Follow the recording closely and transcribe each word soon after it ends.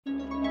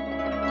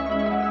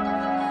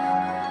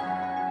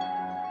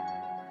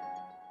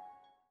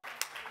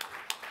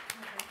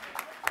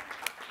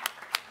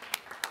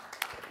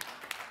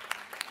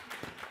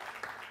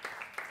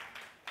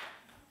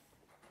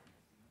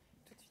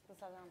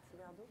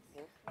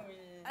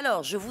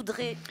Alors, je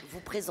voudrais vous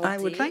présenter. I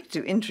would like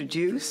to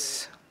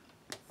introduce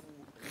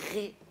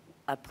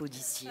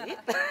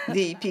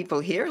the people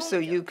here so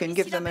you can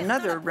give them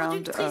another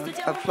round of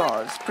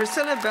applause.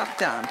 Priscilla,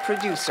 Bertin,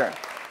 producer.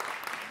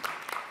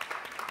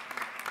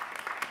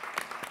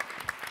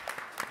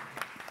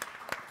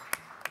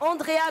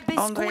 Andrea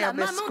Bescond, la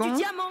maman du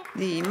diamant.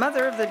 The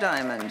mother of the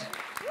diamond.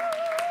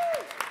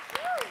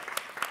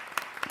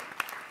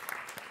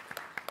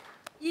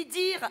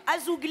 Idir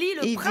Azougli,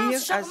 le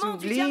prince charmant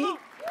du diamant.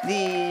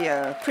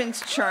 The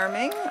Prince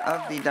Charming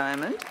of the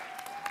diamond.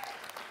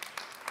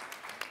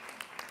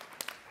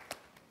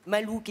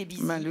 Malou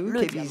Khebizi, Malou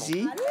le Khebizi,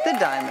 diamant. the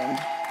diamond.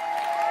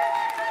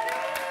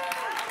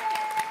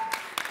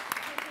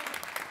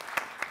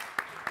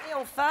 Et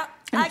enfin,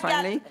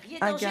 Finally,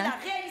 Agathe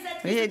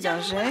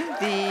Riedinger,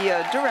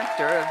 the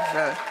director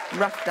of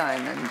Rough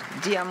Diamond,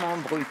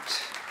 DIAMANT BRUT.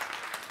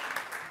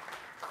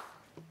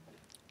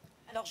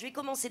 Alors, je vais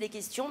commencer les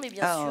questions, mais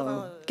bien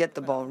I'll get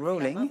the ball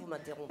rolling,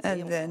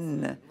 and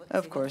then,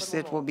 of course,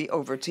 it will be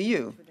over to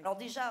you. Alors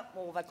déjà,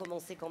 on va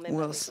commencer quand même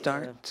We'll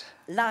start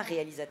la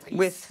réalisatrice,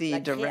 with the la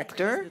director,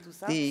 créatrice de tout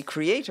ça. the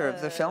creator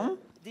of the film.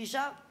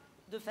 Déjà,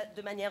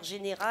 de manière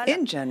générale,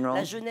 In general,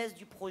 la jeunesse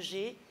du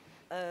projet.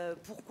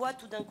 Pourquoi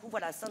tout d'un coup,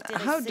 voilà,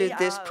 how did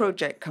this s'intéresser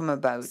project come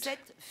about?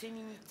 cette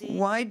féminité,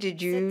 Why did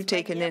you cette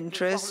take an manière de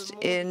interest voir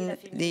le monde et in la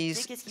féminité?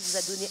 these Qu'est-ce qui vous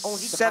a donné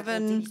envie de raconter 7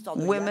 l'histoire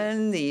de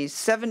women, these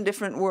 7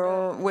 different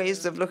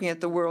ways of looking at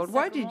the world?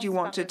 Why did you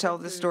want to tell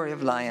the story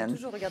of Lion?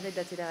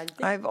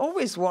 I've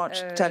always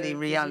watched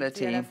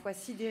tele-reality.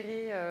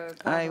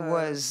 I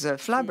was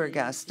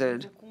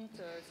flabbergasted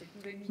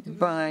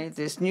by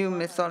this new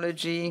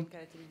mythology,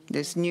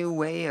 this new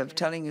way of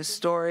telling a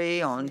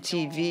story on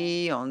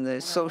TV, on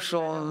the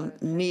social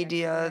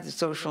media, the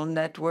social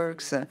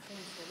networks.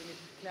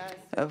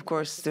 Of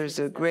course, there's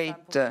a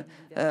great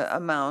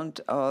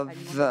amount of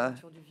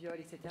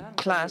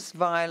class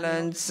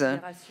violence.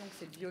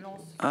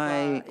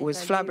 I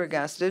was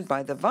flabbergasted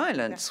by the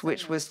violence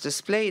which was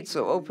displayed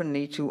so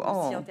openly to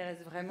all.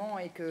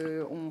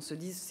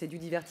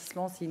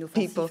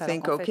 People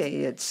think,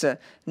 okay, it's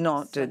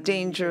not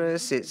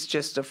dangerous, it's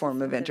just a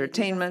form of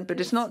entertainment, but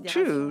it's not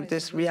true.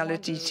 This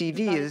reality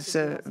TV is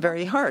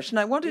very harsh. And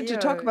I wanted to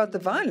talk about the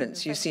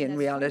violence you see in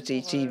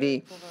reality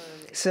TV.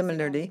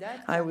 Similarly,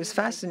 I was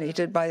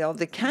fascinated by all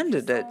the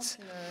candidates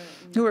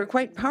who are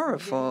quite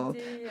powerful,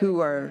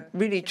 who are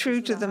really true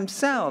to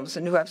themselves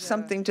and who have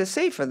something to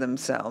say for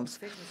themselves.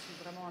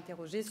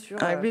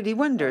 I really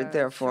wondered,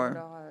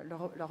 therefore,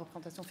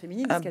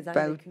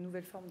 about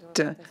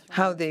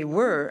how they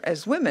were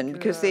as women,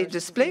 because they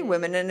display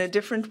women in a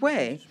different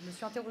way.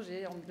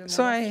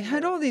 So I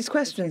had all these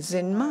questions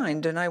in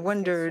mind, and I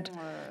wondered,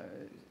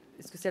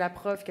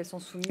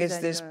 is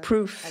this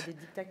proof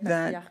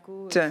that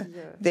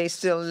they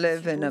still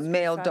live in a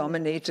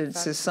male-dominated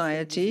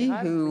society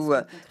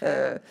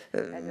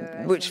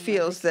which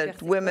feels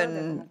that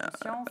women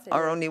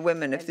are only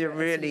women if they're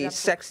really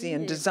sexy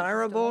and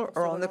desirable,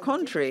 or on the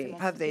contrary,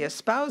 have they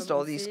espoused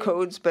all these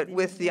codes but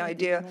with the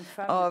idea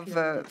of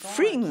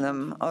freeing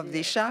them of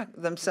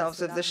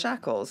themselves of the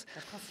shackles?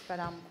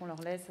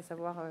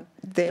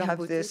 They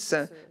have this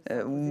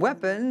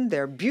weapon,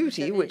 their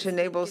beauty, which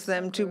enables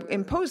them to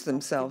impose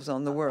themselves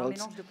on the world.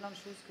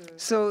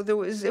 So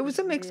it was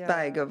a mixed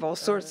bag of all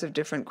sorts of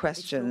different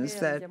questions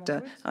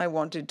that I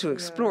wanted to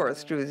explore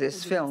through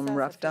this film,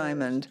 Rough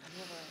Diamond.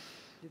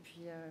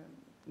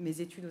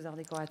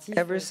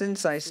 Ever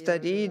since I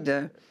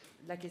studied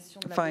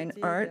fine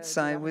arts,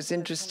 I was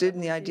interested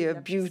in the idea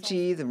of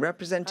beauty, the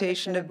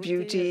representation of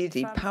beauty,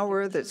 the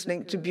power that's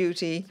linked to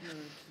beauty.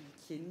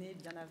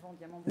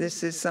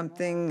 This is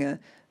something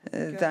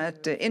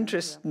that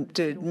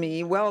interested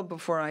me well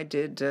before I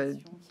did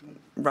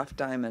Rough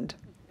Diamond.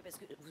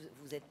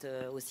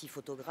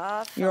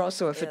 You're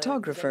also a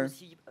photographer.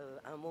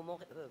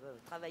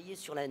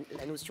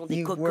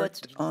 You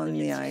worked on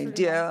the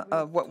idea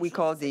of what we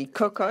call the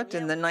cocotte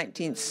in the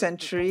 19th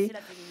century.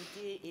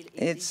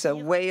 It's a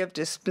way of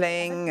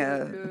displaying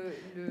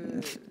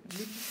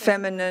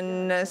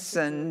feminineness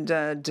and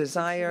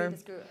desire.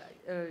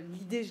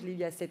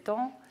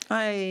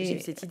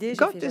 I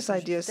got this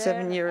idea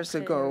 7 years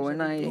ago,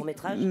 and I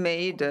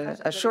made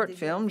a short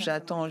film,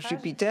 J'attends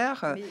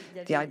Jupiter.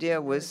 The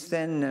idea was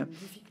then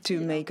to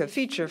make a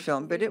feature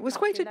film, but it was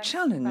quite a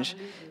challenge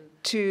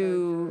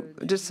to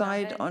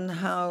decide on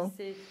how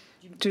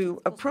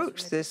to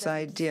approach this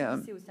idea.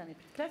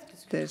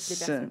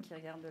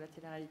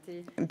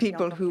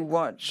 People who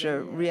watch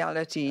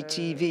reality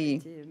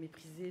TV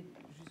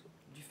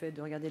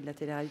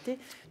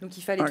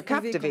are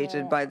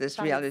captivated by this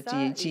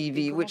reality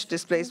TV, which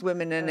displays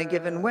women in a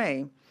given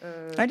way.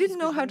 I didn't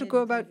know how to go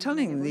about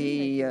telling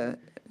the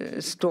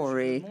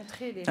story.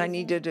 I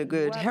needed a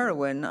good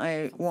heroine.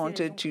 I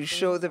wanted to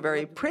show the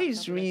very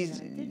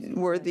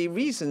praiseworthy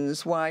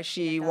reasons why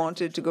she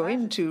wanted to go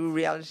into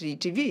reality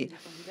TV.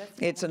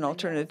 It's an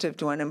alternative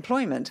to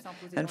unemployment.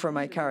 And for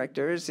my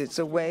characters, it's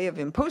a way of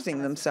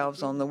imposing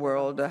themselves on the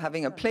world,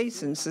 having a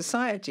place in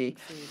society,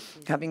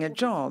 having a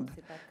job,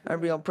 a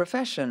real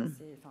profession.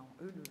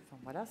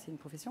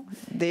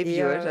 They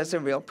view it as a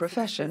real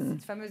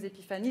profession.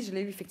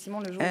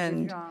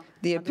 And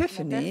the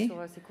epiphany,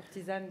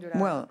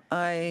 well,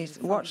 I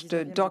watched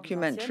a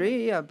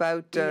documentary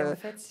about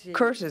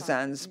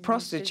courtesans,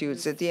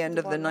 prostitutes at the end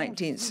of the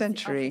 19th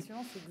century,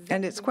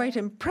 and it's quite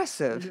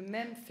impressive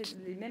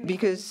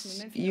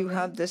because you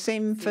have the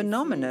same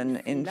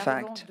phenomenon, in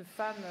fact.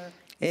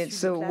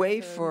 It's a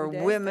way for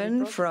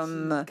women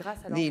from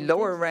the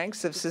lower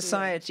ranks of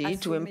society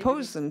to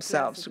impose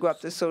themselves, to go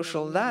up the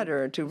social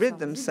ladder, to rid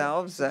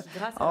themselves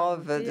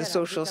of the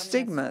social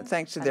stigma,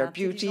 thanks to their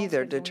beauty,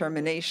 their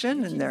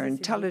determination, and their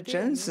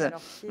intelligence.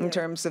 In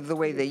terms of the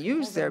way they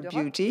use their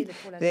beauty,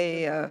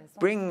 they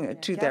bring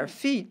to their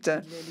feet,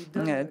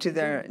 to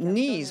their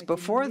knees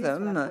before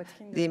them,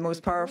 the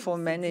most powerful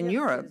men in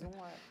Europe.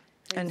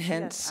 And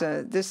hence,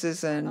 this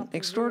is an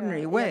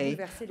extraordinary way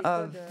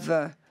of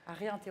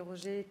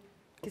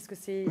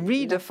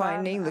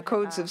redefining the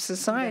codes of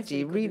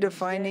society,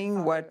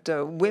 redefining what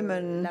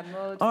women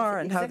are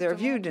and how they're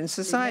viewed in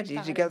society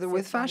together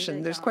with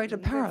fashion. There's quite a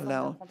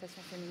parallel.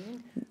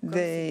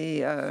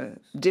 They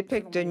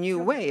depict a new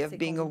way of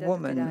being a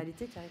woman,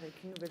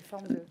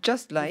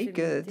 just like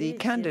the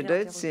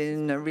candidates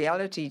in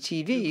reality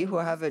TV who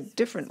have a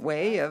different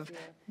way of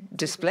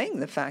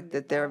displaying the fact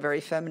that they're very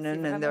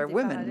feminine and they're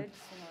women.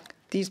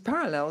 These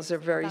parallels are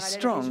very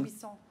strong.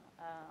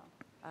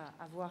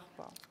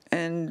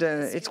 And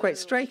it's quite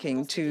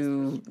striking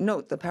to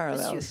note the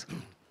parallels.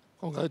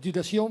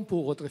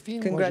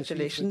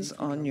 Congratulations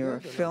on your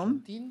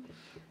film.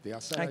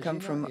 I come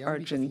from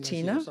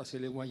Argentina.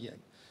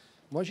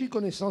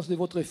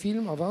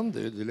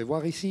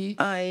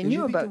 I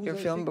knew about your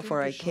film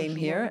before I came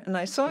here, and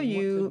I saw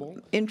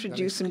you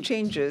introduce some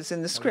changes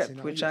in the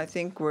script, which I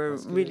think were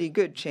really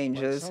good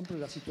changes.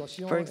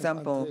 For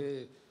example,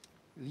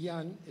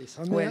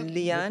 when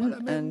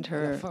Liane and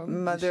her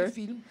mother,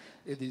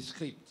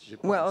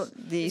 well,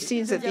 the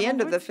scenes at the end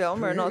of the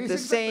film are not the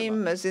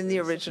same as in the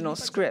original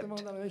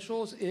script.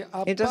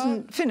 It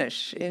doesn't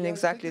finish in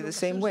exactly the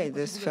same way,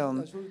 this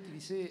film.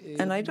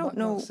 And I don't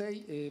know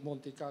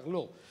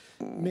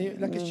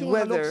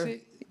whether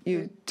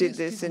you did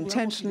this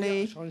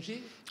intentionally.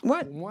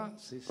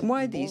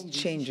 Why these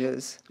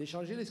changes?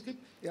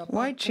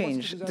 Why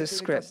change the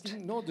script?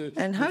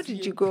 And how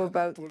did you go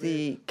about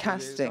the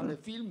casting?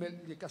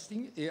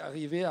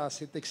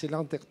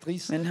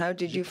 And how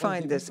did you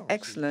find this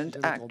excellent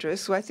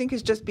actress, who I think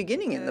is just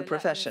beginning in the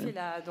profession?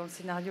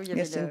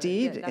 Yes,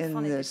 indeed,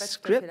 in the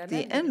script,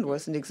 the end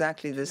wasn't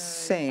exactly the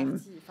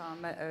same.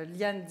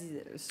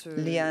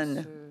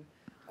 Liane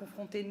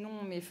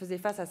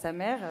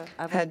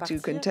had to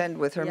contend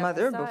with her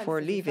mother before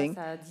leaving,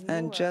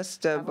 and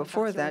just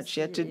before that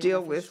she had to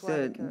deal with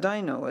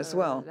Dino as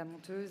well.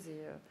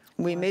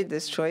 We made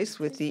this choice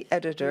with the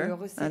editor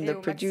and the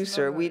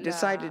producer. We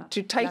decided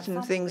to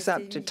tighten things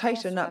up, to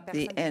tighten up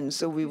the end,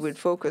 so we would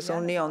focus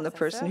only on the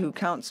person who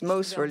counts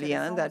most for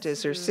Liane, that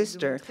is her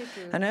sister.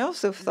 And I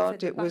also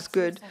thought it was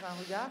good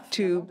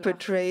to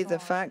portray the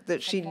fact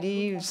that she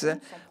leaves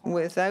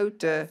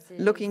without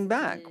looking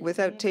back,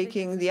 without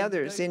taking the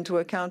others into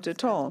account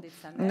at all.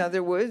 In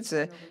other words,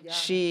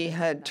 she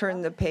had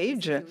turned the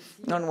page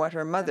on what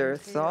her mother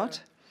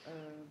thought.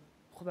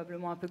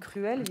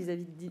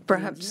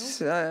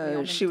 Perhaps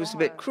she was a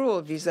bit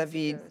cruel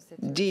vis-à-vis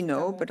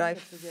Dino, but I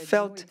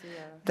felt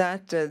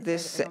that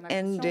this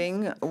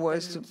ending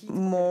was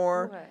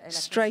more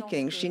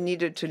striking. She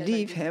needed to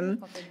leave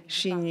him.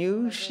 She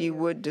knew she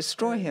would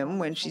destroy him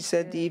when she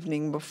said the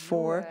evening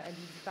before.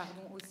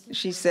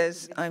 She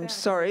says, "I'm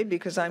sorry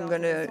because I'm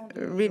going to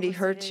really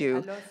hurt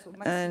you."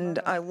 And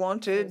I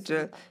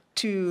wanted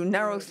to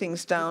narrow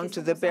things down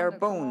to the bare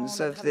bones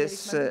of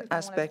this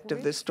aspect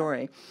of the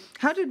story.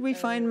 How did we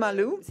find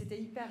Malou?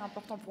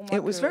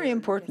 It was very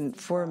important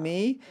for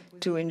me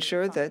to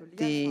ensure that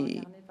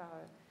the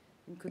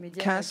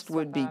cast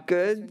would be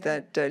good,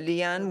 that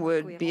Liane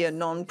would be a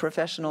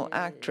non-professional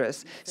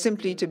actress,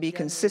 simply to be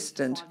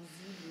consistent.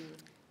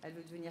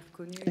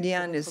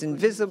 Liane is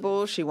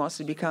invisible, she wants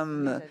to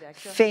become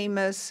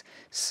famous,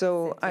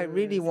 so I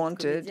really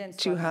wanted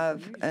to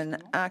have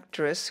an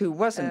actress who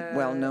wasn't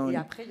well known.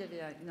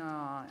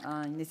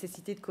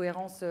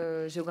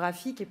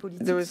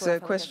 There was a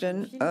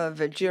question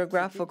of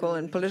geographical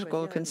and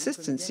political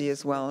consistency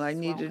as well. I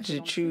needed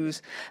to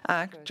choose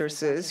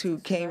actresses who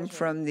came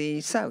from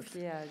the south.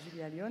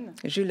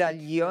 Julia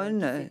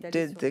Lyon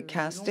did the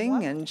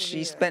casting, and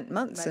she spent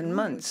months and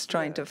months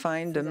trying to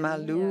find a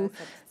Malou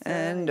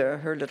and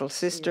her little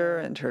sister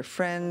and her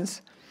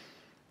friends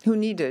who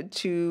needed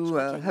to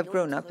have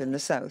grown up in the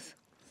south.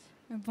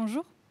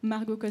 Bonjour,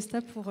 Margot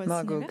Costa pour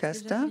Margot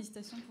Costa,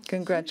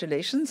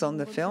 congratulations on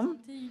the film.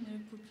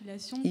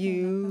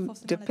 You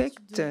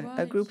depict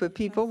a group of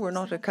people who are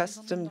not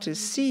accustomed to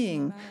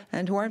seeing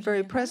and who aren't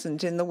very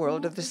present in the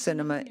world of the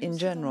cinema in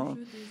general.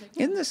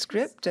 In the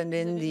script and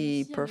in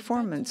the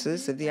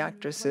performances of the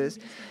actresses,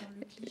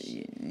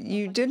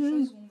 you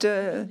didn't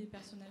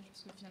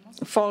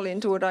fall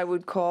into what I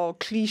would call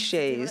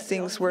cliches.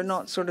 Things were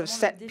not sort of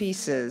set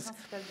pieces.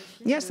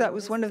 Yes, that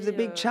was one of the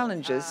big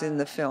challenges in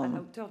the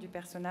film.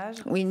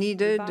 We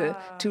needed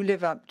to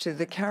live up to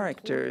the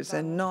characters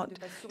and not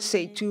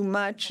say too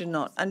much and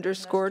not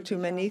underscore too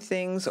many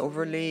things,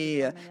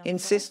 overly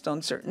insist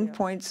on certain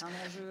points.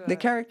 The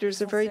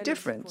characters are very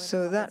different,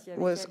 so that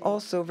was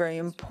also very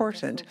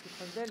important.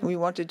 We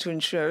wanted to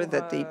ensure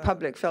that the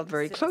public felt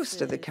very close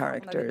to the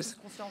characters.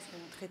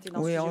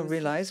 We all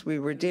realized we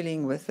were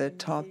dealing with a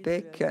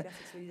topic,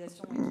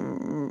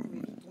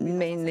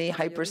 mainly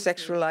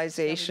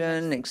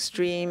hypersexualization,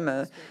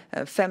 extreme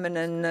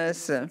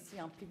feminineness,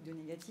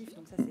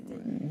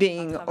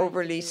 being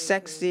overly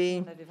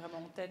sexy.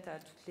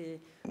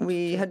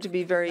 We had to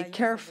be very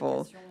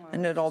careful,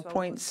 and at all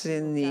points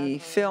in the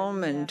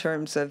film, in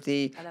terms of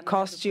the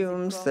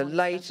costumes, the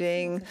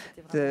lighting,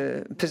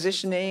 the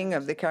positioning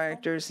of the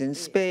characters in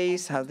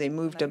space, how they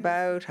moved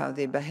about, how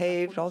they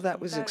behaved, all that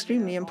was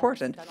extremely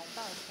important.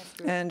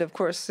 And of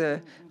course,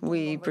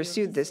 we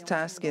pursued this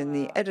task in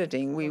the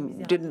editing. We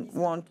didn't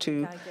want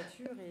to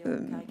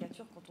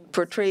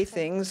portray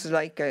things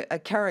like a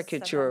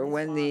caricature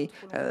when the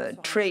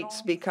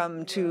traits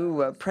become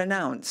too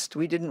pronounced.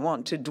 We didn't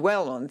want to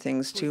dwell on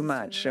things too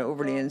much,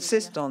 overly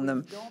insist on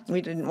them. We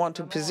didn't want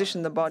to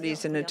position the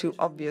bodies in a too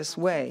obvious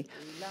way,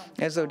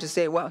 as though to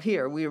say, well,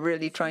 here, we're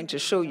really trying to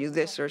show you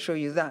this or show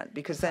you that,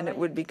 because then it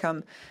would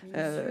become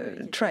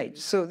trite.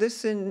 So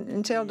this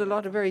entailed a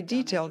lot of very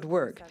detailed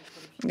work.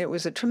 It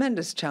was a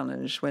tremendous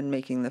challenge when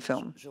making the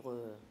film.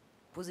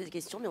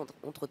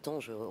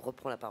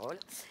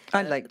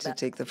 I'd like to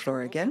take the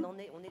floor again.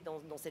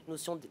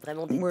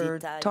 We're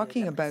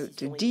talking about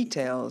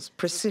details,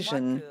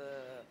 precision,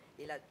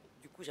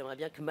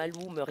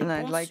 and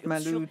I'd like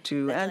Malou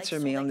to answer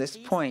me on this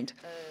point.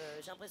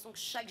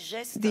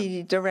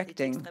 The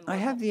directing. I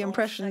have the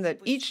impression that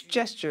each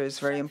gesture is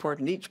very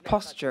important, each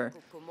posture,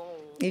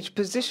 each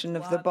position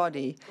of the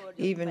body,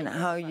 even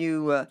how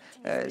you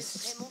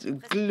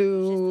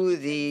glue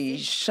the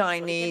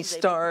shiny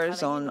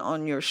stars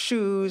on your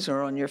shoes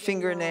or on your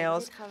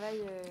fingernails.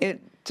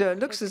 It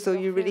looks as though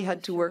you really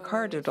had to work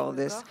hard at all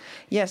this.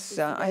 Yes,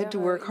 I had to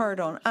work hard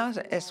on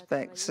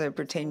aspects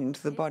pertaining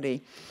to the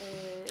body.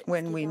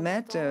 When we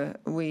met,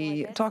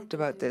 we talked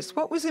about this.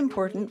 What was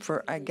important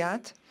for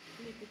Agathe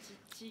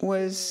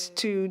was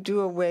to do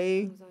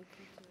away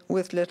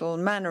with little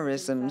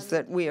mannerisms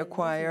that we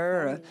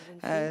acquire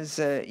as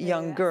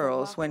young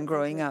girls when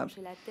growing up,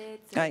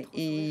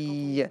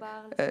 i.e.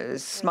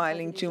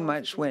 smiling too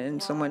much when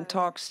someone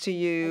talks to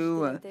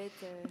you,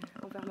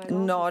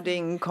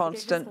 nodding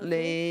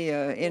constantly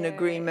in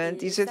agreement.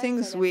 These are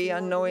things we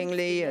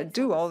unknowingly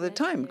do all the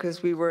time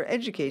because we were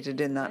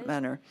educated in that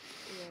manner.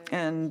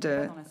 And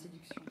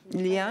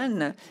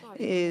Liane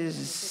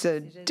is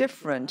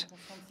different.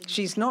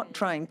 She's not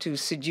trying to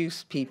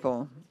seduce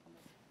people.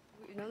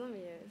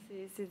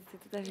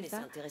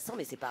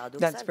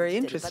 That's very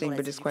interesting,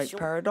 but it's quite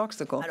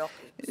paradoxical.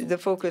 The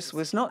focus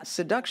was not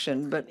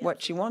seduction, but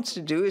what she wants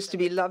to do is to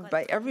be loved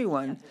by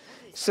everyone.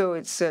 So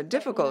it's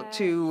difficult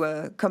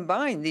to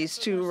combine these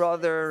two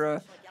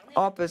rather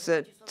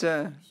opposite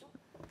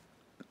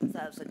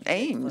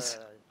aims.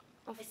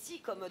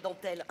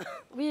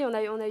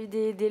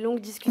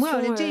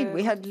 Well, indeed,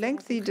 we had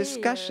lengthy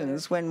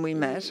discussions when we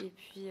met.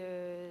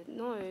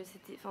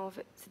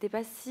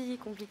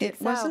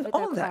 It wasn't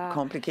all that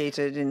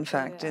complicated, in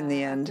fact, in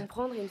the end.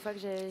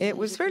 It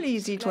was fairly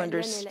easy to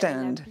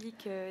understand.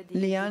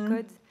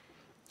 Liane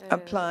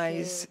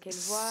applies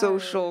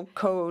social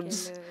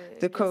codes,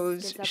 the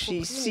codes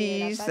she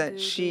sees, that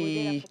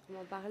she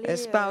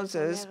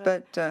espouses,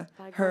 but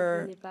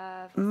her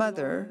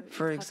mother,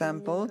 for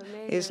example,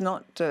 is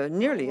not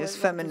nearly as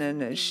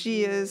feminine as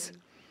she is.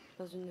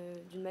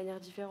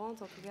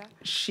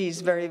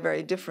 She's very,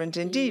 very different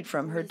indeed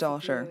from her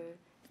daughter.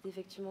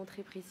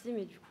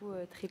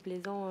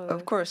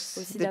 Of course,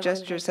 the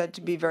gestures had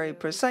to be very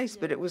precise,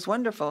 but it was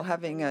wonderful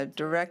having a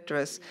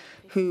directress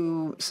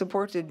who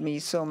supported me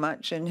so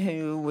much and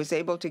who was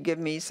able to give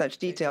me such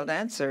detailed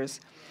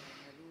answers.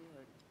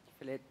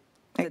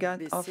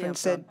 Agathe often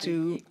said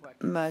to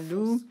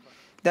Malou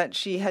that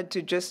she had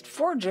to just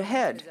forge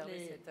ahead.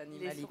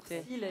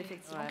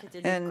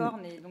 And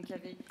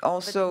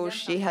also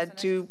she had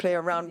to play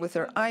around with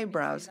her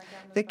eyebrows.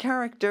 The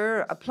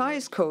character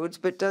applies codes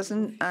but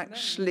doesn't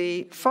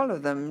actually follow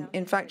them.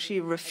 In fact, she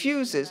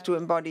refuses to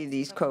embody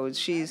these codes.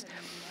 She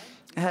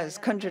has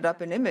conjured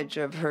up an image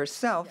of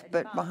herself,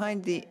 but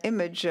behind the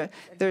image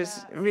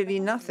there's really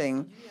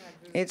nothing.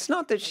 It's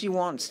not that she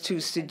wants to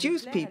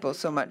seduce people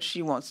so much,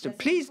 she wants to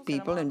please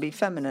people and be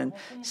feminine.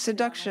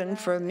 Seduction,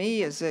 for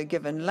me, is a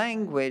given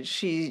language.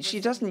 She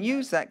doesn't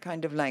use that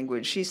kind of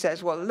language. She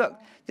says, well, look,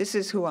 this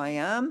is who I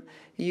am.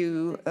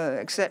 You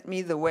accept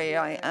me the way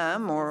I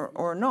am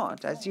or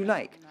not, as you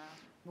like.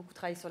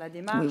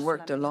 We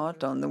worked a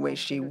lot on the way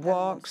she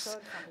walks,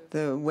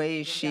 the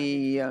way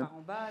she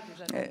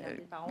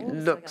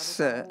looks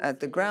at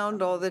the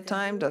ground all the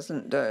time,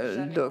 doesn't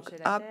look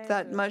up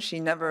that much. She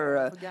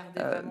never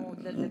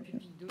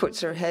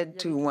puts her head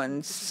to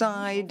one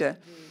side.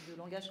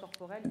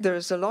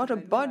 There's a lot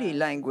of body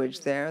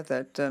language there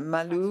that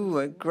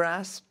Malou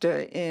grasped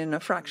in a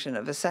fraction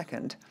of a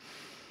second.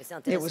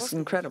 It was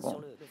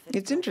incredible.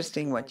 It's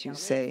interesting what you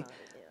say.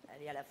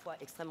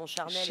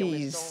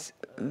 She's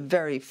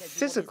very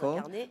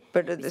physical,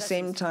 but at the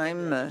same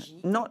time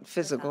not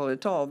physical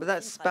at all. But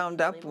that's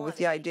bound up with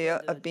the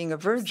idea of being a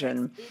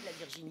virgin.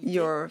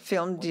 Your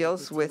film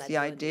deals with the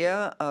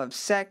idea of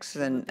sex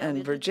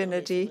and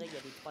virginity.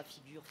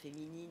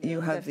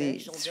 You have the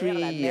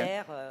three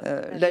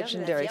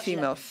legendary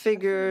female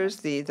figures,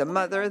 the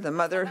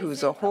mother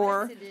who's a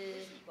whore.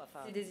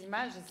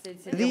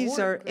 These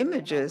are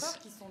images,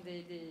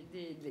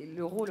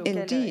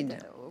 indeed.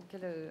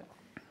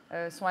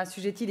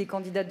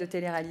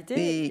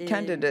 The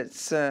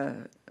candidates who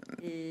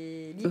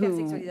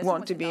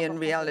want to be in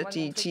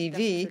reality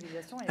TV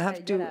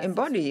have to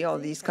embody all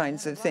these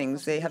kinds of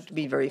things. They have to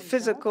be very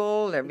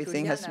physical,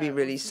 everything has to be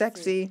really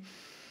sexy.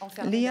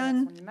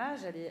 Liane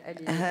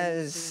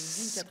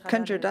has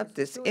conjured up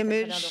this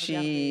image.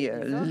 She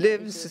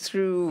lives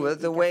through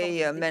the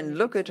way men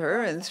look at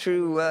her and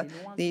through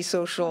the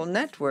social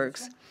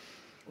networks.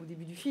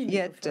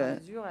 Yet,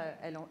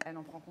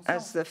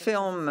 as the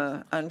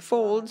film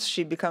unfolds,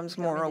 she becomes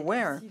more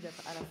aware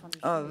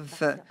of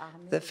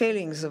the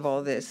failings of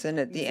all this. And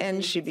at the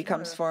end, she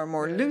becomes far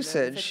more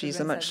lucid. She's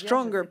a much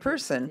stronger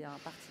person.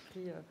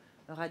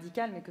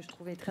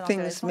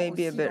 Things may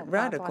be a bit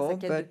radical,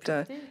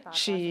 but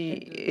she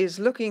is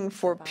looking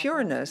for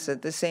pureness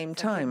at the same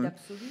time.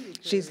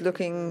 She's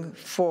looking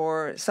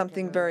for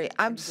something very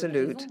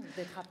absolute.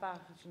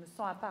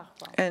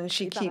 And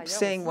she keeps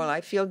saying, well,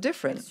 I feel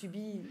different.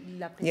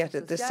 Yet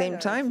at the same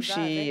time,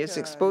 she is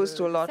exposed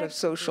to a lot of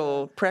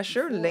social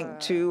pressure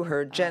linked to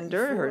her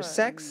gender, her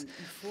sex,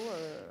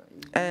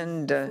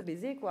 and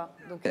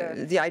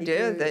the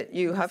idea that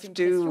you have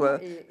to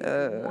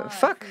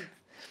fuck.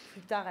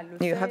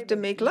 You have to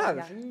make love.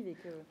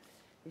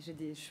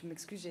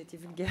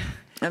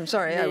 I'm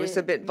sorry, I was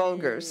a bit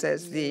vulgar,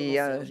 says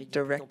the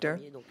director.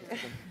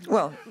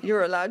 Well,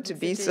 you're allowed to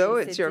be so.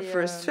 It's your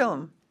first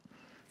film.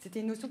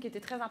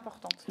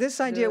 This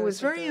idea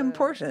was very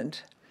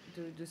important,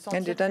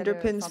 and it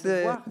underpins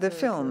the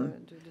film.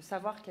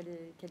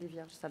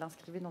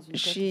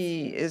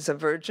 She is a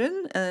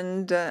virgin,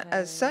 and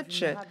as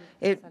such,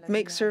 it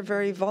makes her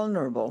very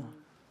vulnerable.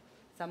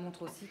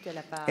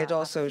 It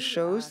also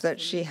shows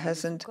that she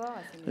hasn't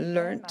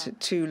learned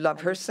to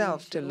love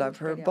herself, to love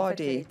her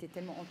body.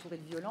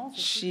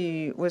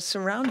 She was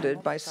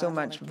surrounded by so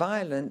much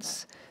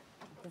violence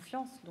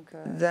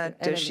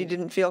that she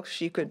didn't feel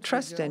she could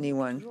trust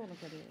anyone.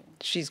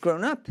 She's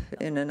grown up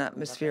in an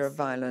atmosphere of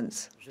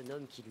violence.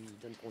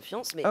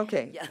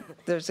 Okay,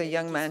 there's a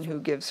young man who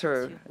gives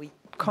her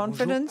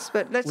confidence,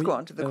 but let's go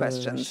on to the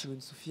questions.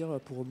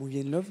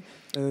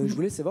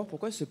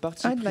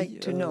 I'd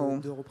like to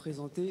know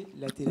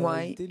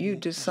why you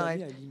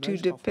decide to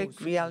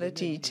depict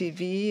reality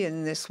TV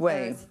in this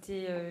way.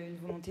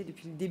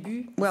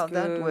 Well,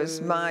 that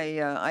was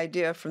my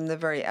idea from the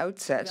very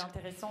outset.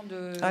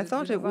 I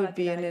thought it would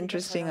be an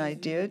interesting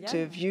idea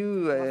to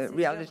view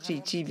reality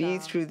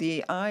TV through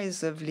the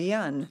eyes of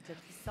Liane.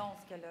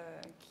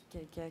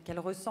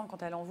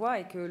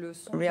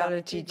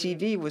 Reality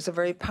TV was a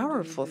very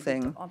powerful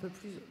thing,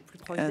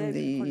 and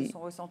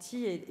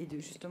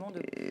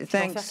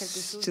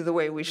thanks to the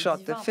way we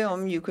shot the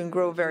film, you can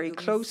grow very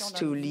close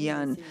to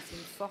Liane.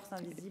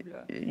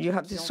 You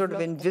have this sort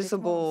of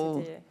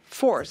invisible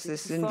force,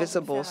 this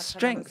invisible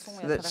strength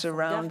that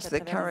surrounds the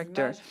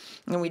character,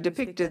 and we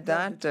depicted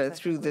that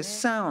through the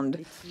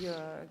sound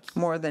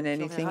more than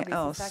anything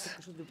else.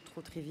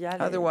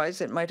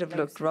 Otherwise, it might have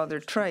looked rather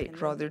trite,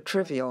 rather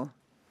trivial.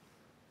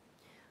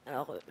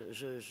 Alors,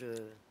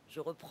 je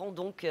reprends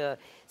donc.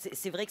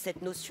 C'est vrai que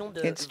cette notion de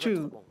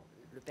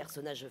le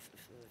personnage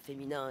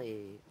féminin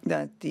est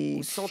that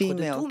the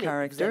female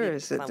character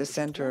is at the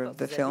center of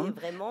the film,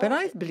 but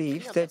I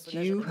believe that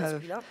you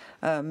have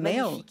a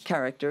male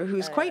character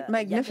who's quite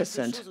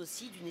magnificent.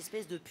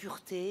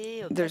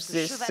 There's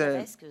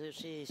this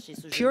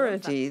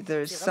purity,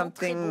 there's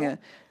something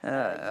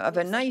of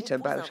a knight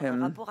about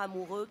him,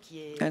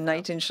 a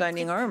knight in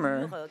shining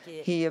armor.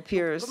 He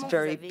appears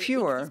very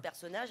pure.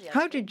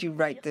 How did you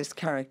write this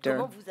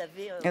character?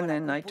 And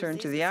then I turn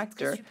to the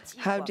actor.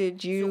 How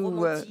did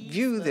you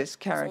view this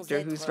character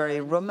who's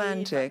very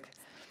romantic?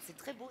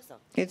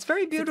 It's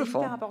very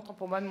beautiful.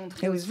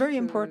 It was very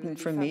important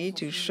for me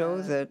to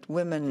show that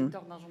women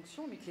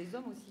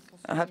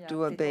have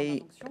to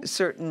obey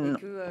certain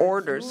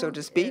orders, so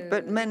to speak,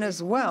 but men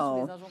as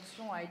well.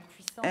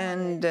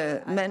 And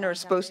men are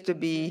supposed to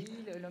be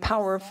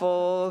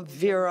powerful,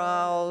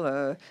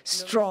 virile,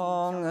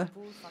 strong,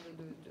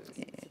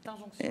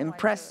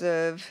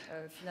 impressive.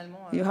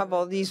 You have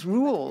all these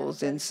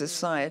rules in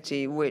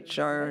society which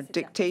are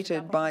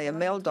dictated by a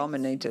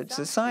male-dominated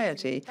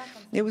society.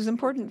 It was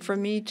important for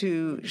me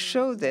to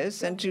show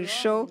this and to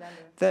show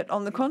that,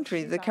 on the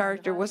contrary, the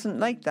character wasn't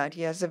like that.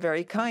 He has a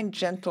very kind,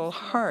 gentle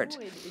heart.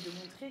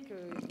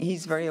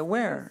 he's very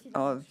aware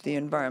of the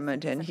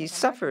environment, and he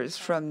suffers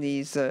from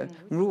these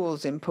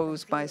rules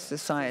imposed by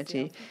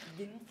society.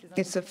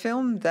 It's a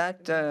film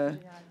that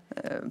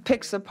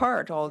picks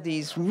apart all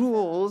these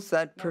rules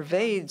that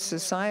pervade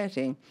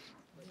society.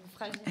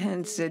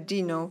 Hence,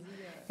 Dino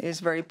is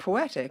very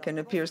poetic and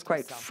appears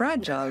quite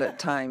fragile at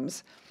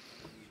times.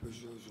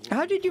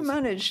 How did you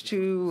manage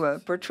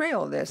to portray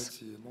all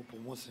this?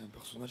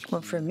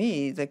 Well, for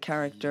me, the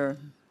character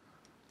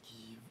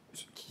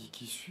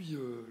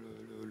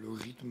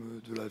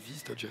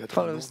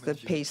follows the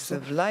pace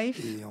of life.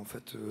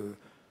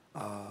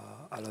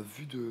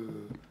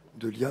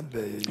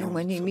 And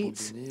when he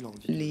meets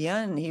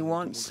Liane, he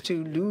wants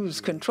to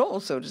lose control,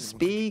 so to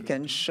speak,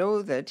 and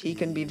show that he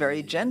can be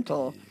very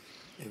gentle.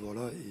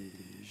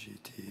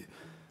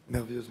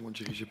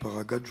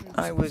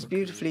 I was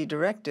beautifully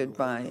directed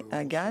by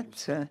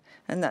Agathe,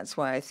 and that's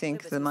why I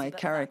think that my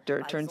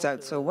character turns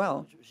out so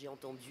well.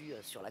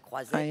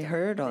 I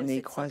heard on the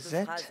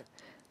croisette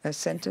a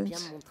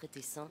sentence: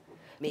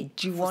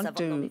 do you want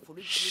to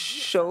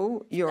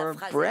show your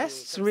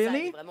breasts,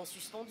 really?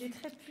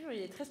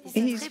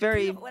 He's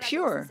very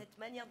pure.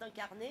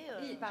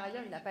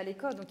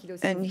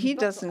 And he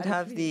doesn't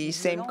have the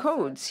same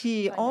codes.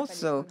 He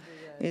also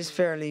is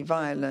fairly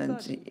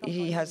violent.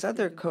 He has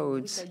other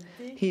codes.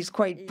 He's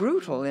quite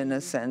brutal in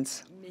a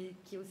sense,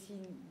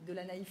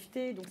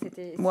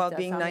 while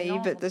being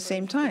naive at the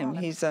same time.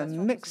 He's a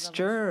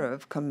mixture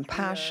of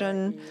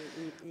compassion,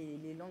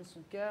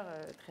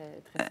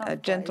 a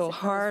gentle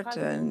heart,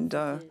 and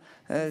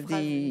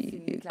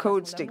the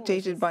codes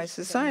dictated by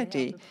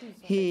society.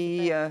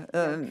 He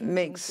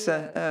makes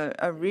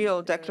a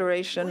real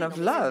declaration of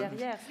love.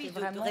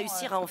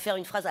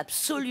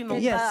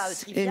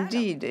 Yes,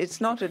 indeed. It's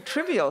not a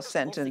trivial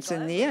sentence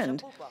in the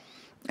end.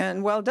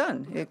 And well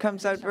done. It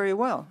comes out very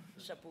well.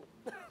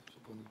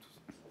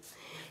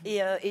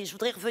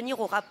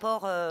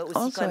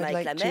 Also, I'd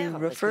like to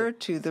refer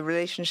to the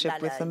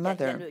relationship with the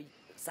mother.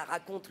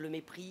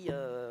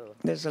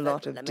 There's a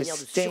lot of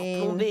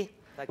disdain.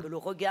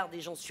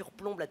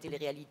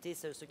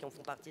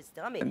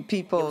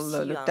 People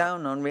look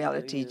down on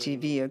reality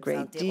TV a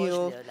great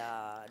deal.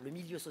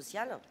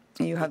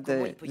 You have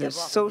the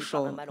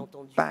social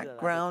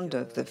background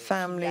of the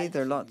family.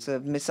 There are lots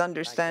of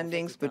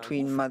misunderstandings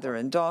between mother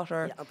and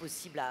daughter.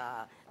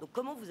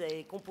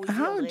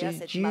 How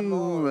did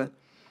you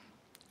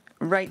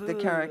write the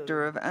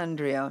character of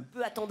Andrea,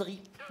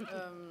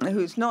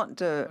 who's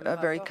not a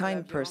very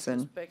kind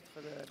person?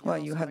 Well,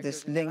 you have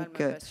this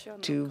link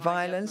to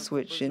violence,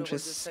 which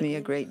interests me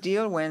a great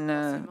deal. When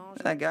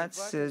Agathe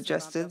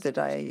suggested that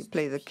I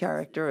play the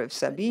character of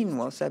Sabine,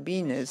 well,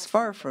 Sabine is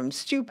far from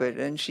stupid,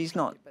 and she's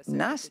not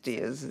nasty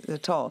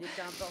at all.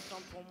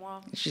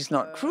 She's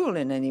not cruel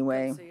in any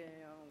way.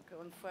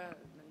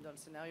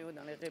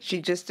 She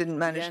just didn't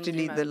manage to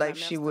lead the life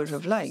she would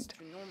have liked.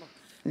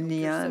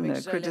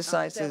 Liane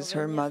criticizes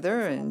her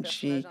mother, and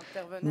she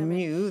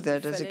knew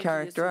that as a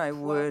character I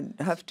would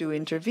have to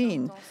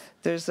intervene.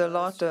 There's a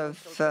lot of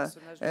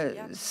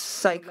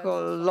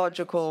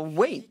psychological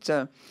weight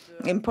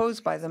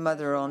imposed by the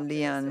mother on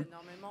Liane.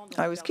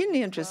 I was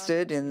keenly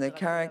interested in the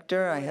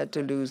character. I had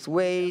to lose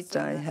weight.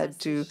 I had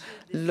to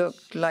look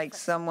like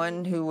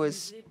someone who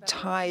was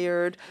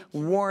tired,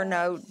 worn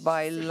out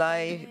by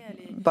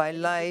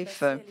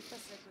life.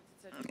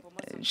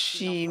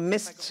 She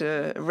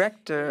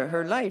miswrecked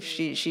her life.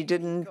 She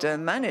didn't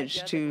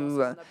manage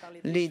to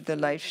lead the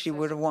life she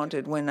would have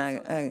wanted. When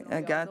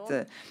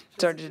Agathe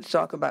started to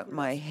talk about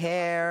my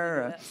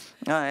hair,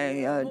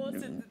 I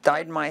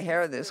dyed my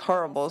hair this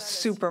horrible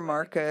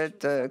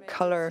supermarket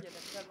color,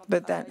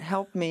 but that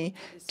helped me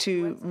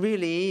to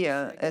really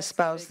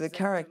espouse the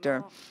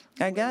character.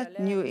 Agathe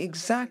knew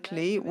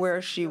exactly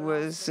where she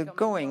was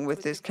going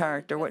with this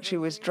character, what she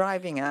was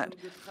driving at.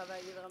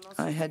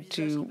 I had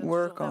to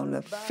work on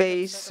the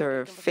face,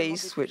 her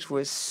face which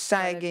was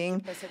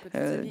sagging,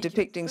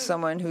 depicting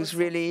someone who's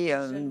really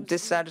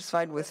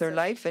dissatisfied with her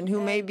life and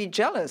who may be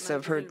jealous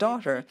of her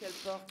daughter,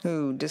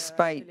 who,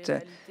 despite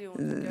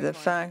the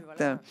fact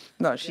that,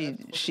 well,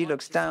 she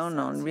looks down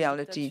on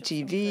reality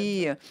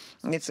TV.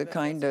 It's a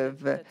kind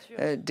of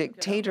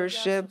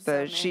dictatorship.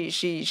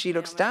 She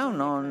looks down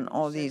on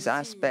all these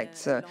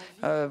aspects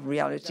of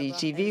reality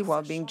TV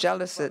while being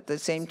jealous at the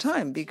same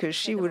time, because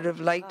she would have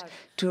liked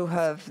to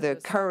have the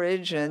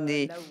courage and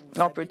the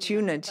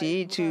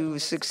opportunity to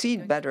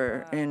succeed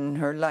better in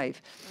her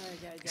life.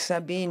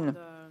 Sabine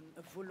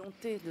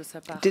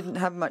didn't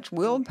have much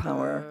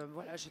willpower,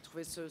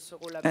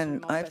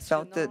 and I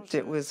felt that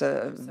it was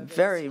a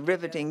very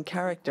riveting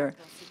character.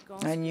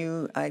 I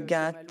knew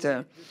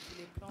Agathe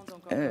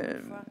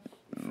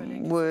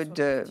would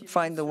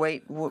find the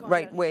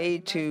right way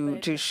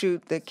to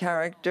shoot the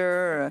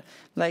character.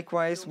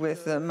 Likewise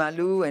with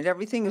Malou, and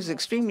everything was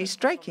extremely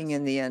striking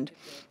in the end.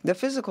 The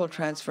physical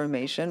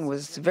transformation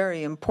was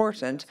very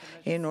important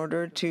in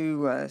order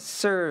to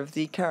serve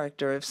the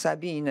character of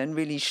Sabine and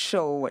really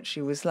show what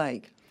she was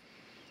like.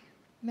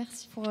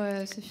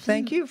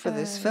 Thank you for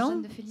this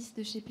film.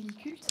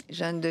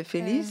 Jeanne de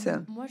Felice.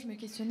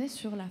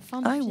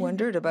 I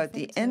wondered about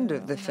the end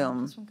of the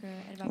film.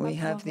 We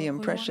have the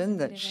impression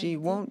that she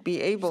won't be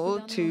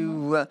able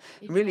to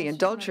really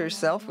indulge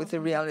herself with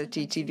the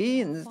reality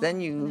TV, and then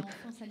you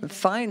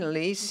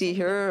finally see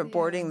her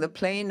boarding the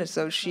plane as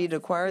though she'd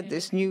acquired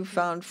this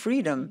newfound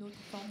freedom.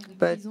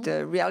 But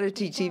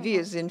reality TV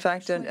is, in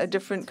fact, a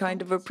different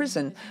kind of a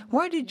prison.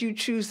 Why did you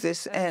choose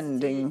this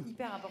ending?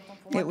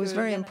 It was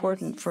very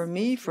important for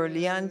me, for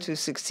Liane to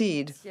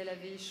succeed.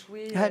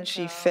 Had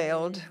she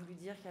failed,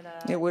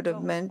 it would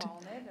have meant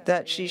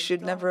that she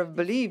should never have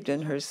believed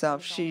in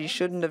herself. She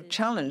shouldn't have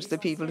challenged the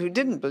people who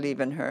didn't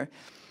believe in her.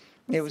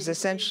 It was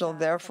essential,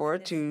 therefore,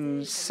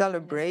 to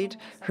celebrate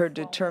her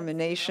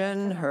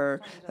determination,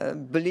 her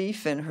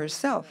belief in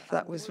herself.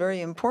 That was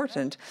very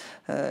important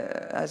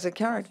as a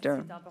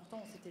character.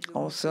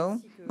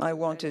 Also, I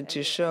wanted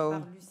to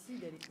show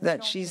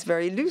that she's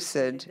very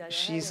lucid.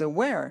 She's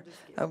aware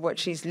of what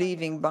she's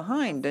leaving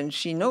behind, and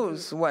she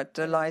knows what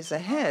lies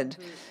ahead.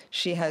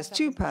 She has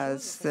two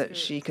paths that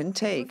she can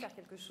take.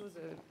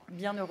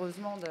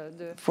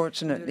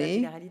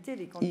 Fortunately,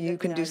 you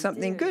can do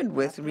something good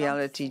with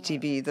reality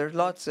TV. There are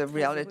lots of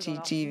reality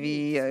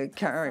TV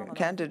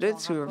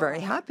candidates who are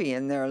very happy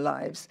in their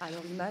lives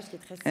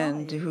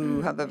and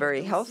who have a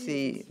very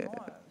healthy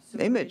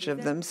image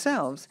of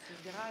themselves.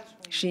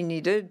 She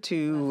needed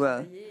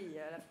to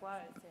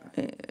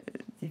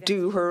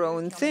do her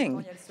own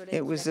thing.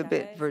 It was a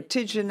bit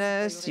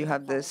vertiginous. You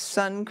have the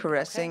sun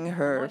caressing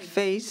her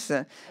face,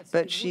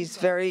 but she's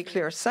very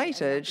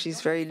clear-sighted.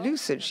 She's very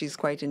lucid. She's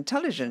quite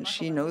intelligent.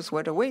 She knows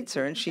what awaits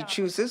her, and she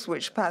chooses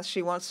which path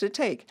she wants to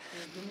take.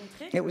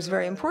 It was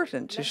very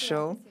important to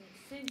show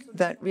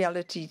that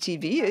reality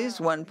TV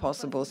is one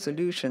possible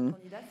solution.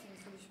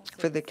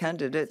 For the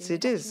candidates,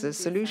 it is a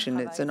solution.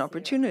 It's an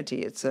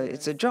opportunity. It's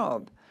a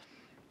job.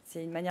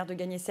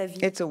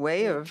 It's a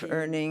way of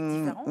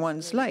earning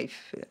one's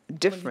life,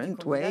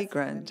 different way,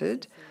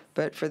 granted,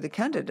 but for the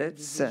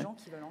candidates,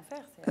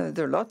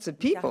 there are lots of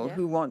people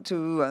who want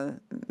to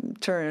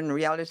turn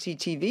reality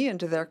TV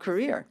into their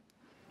career.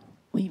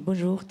 Oui,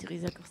 bonjour,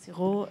 Teresa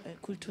Corsero,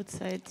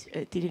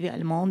 Kulturzeit, TV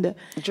allemande.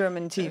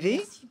 German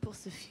TV.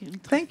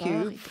 Thank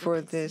you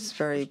for this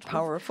very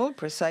powerful,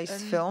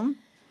 precise film.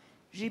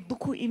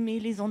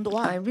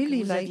 I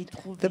really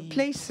liked the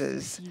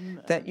places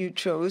that you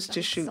chose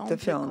to shoot the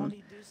film.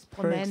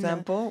 For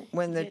example,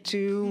 when the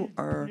two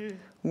are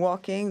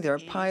walking, there are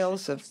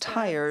piles of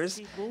tires,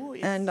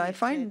 and I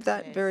find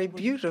that very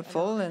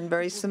beautiful and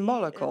very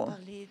symbolical.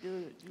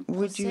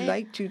 Would you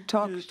like to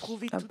talk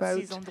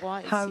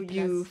about how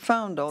you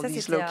found all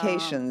these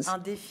locations?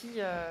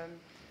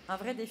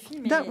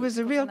 That was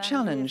a real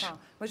challenge.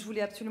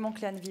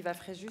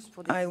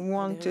 I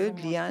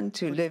wanted Liane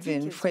to live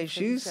in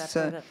Fréjus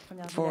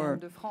for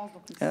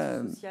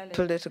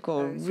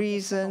political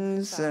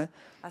reasons,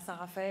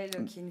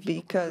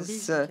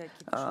 because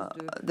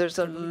there's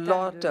a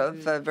lot of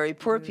very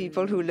poor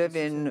people who live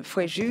in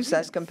Fréjus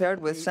as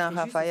compared with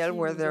Saint-Raphaël,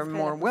 where there are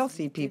more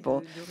wealthy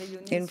people.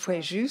 In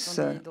Fréjus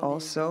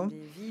also,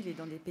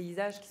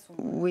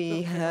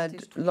 we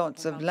had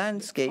lots of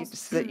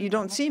landscapes that you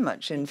don't see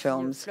much in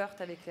films.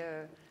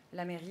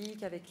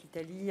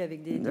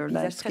 There are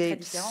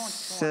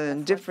landscapes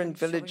in different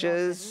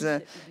villages.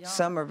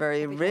 Some are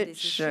very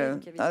rich,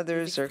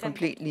 others are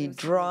completely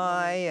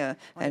dry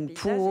and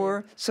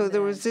poor. So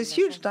there was this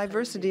huge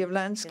diversity of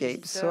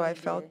landscapes. So I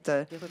felt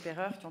that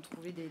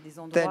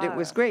it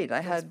was great.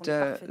 I had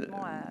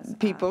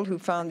people who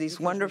found these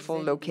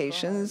wonderful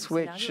locations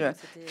which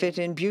fit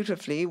in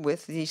beautifully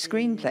with the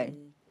screenplay.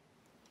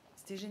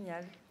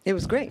 It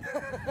was great.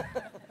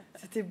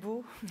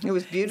 It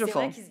was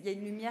beautiful.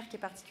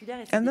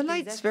 And the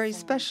light's very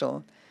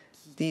special.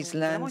 These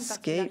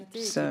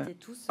landscapes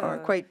are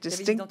quite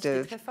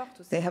distinctive.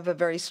 They have a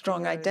very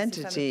strong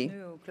identity.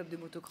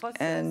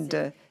 And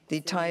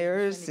the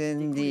tires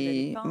in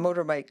the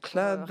motorbike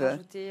club,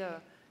 the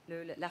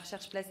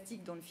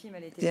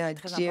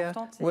idea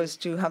was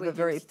to have a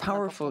very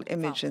powerful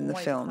image in the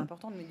film.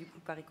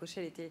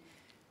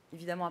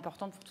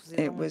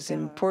 It was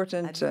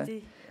important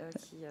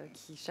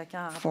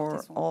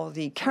for all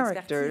the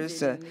characters.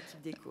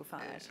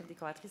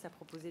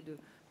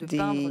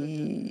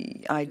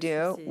 The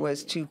idea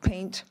was to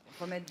paint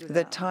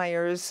the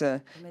tires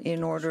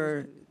in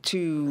order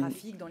to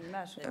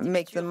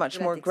make them much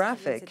more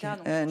graphic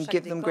and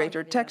give them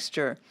greater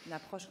texture.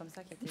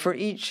 For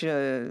each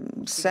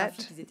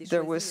set,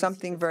 there was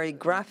something very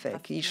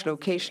graphic. Each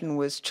location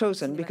was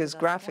chosen because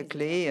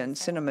graphically and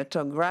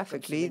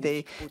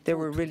cinematographically, they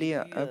were really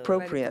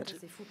appropriate.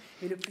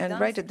 and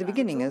right at the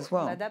beginning as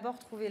well.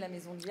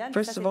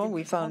 First of all,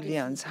 we found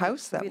Liane's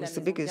house. That was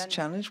the biggest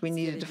challenge. We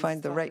needed to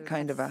find the right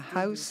kind of a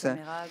house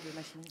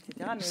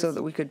so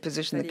that we could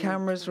position the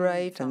cameras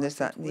right and this,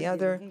 that, and the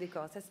other.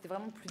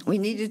 We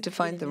needed to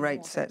find the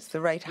right sets,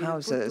 the right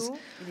houses.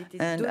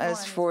 And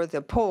as for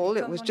the pole,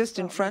 it was just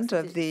in front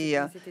of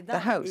the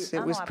house.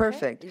 It was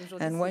perfect.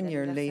 And 1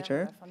 year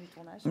later,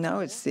 now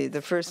it's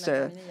the first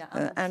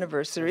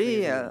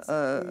anniversary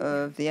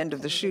of the end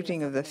of the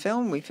shooting of the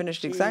film. We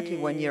finished exactly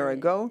 1 year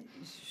ago.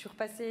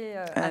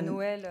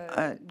 And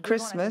at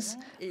Christmas,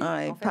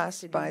 I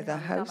passed by the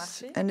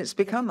house, and it's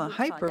become a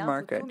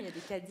hypermarket.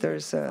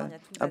 There's a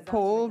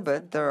pole,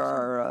 but there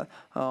are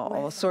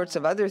all sorts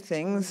of other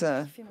things,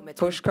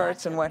 push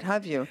carts and what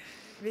have you.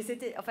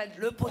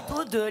 Le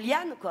poteau de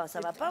Liane, quoi,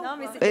 ça va pas?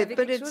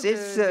 But it's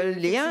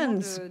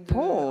Liane's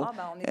pole.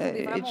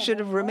 It should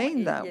have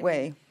remained that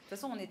way.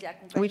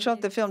 We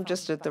shot the film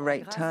just at the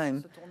right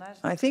time.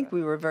 I think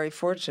we were very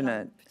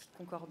fortunate.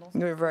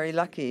 We were very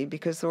lucky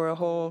because there were a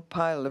whole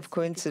pile of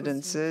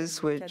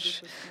coincidences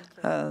which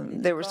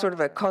they were sort of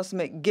a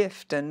cosmic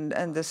gift,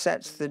 and the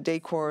sets, the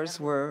decors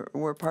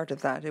were part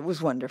of that. It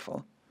was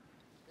wonderful.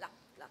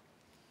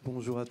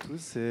 Bonjour à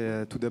tous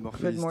et tout d'abord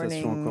Good félicitations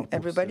morning, encore pour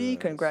everybody. ce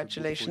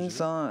Congratulations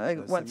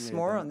once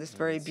more on this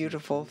very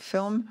beautiful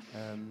film.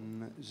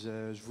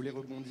 Je voulais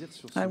rebondir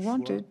sur ce I choix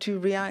wanted to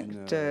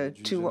react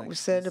to what was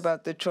said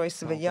about the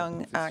choice of a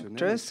young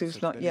actress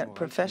who's not yet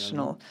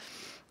professional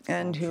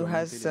and who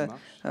has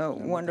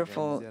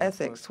wonderful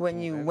ethics.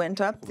 When you went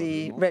up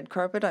the red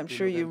carpet, I'm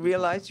sure you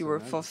realized you were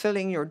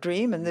fulfilling your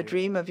dream and the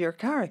dream of your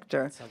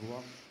character.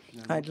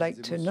 I'd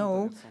like to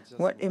know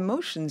what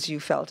emotions you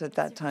felt at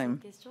that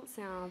time.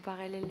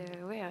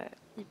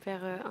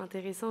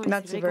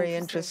 That's a very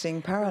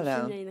interesting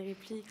parallel.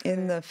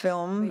 In the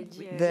film,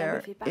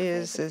 there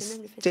is a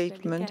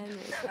statement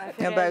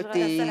about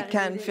the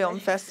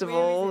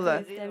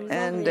Cannesfilmfestival,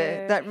 and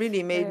that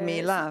really made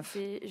me laugh.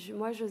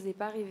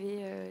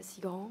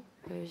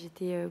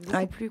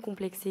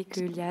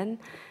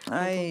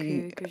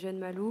 I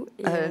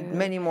had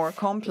many more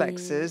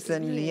complexes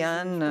than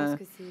Liane.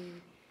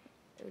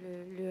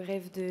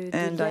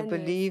 And I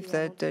believe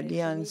that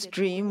Liane's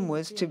dream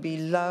was to be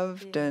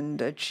loved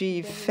and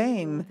achieve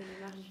fame.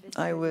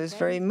 I was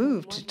very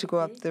moved to go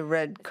up the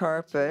red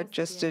carpet,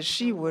 just as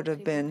she would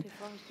have been.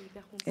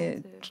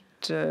 It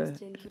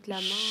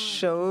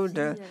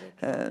showed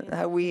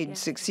how we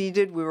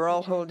succeeded. We were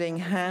all holding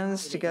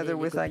hands together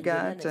with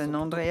Agathe and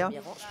Andrea.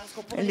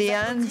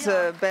 Liane's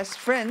best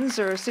friends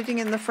are sitting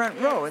in the front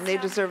row, and they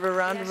deserve a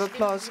round of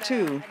applause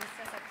too.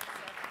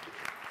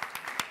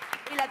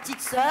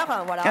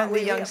 And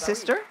the young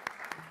sister.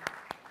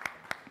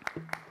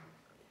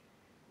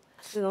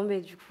 So,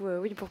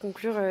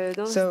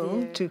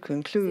 to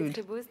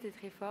conclude,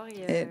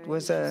 it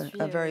was a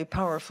very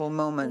powerful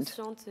moment.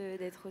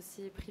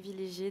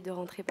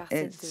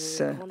 It's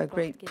a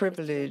great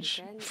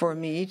privilege for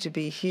me to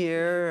be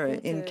here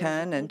in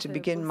Cannes and to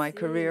begin my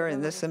career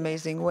in this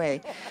amazing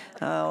way.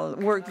 I'll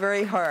work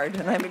very hard,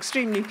 and I'm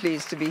extremely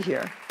pleased to be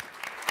here.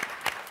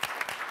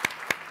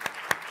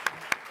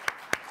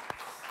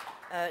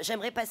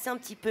 J'aimerais passer un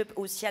petit peu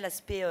aussi à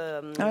l'aspect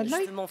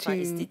justement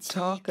esthétique,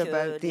 talk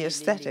about the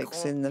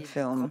aesthetics in the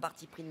film.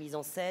 Parti pris de mise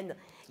en scène.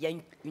 Il y a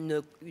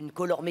une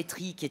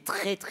colorimétrie qui est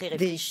très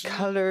réfléchie. The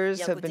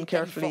colors have been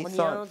carefully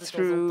thought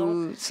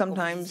through.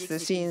 Sometimes the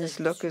scenes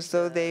look as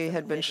though they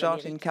had been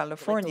shot in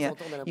California.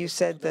 You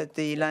said that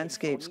the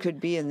landscapes could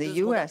be in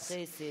the US,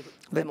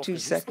 but 2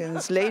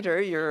 seconds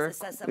later,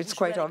 it's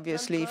quite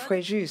obviously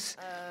Fréjus.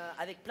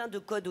 Avec plein de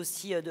codes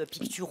aussi de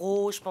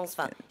picturaux, je pense.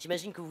 Enfin,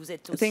 j'imagine que vous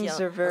êtes aussi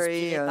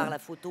inspiré par la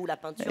photo ou la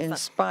peinture.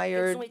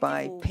 Inspired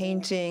by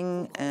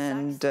painting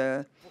and.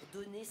 Pour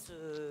donner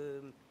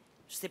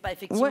je sais pas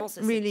effectivement what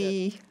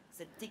really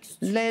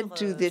led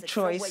to the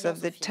choice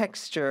of the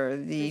texture,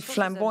 the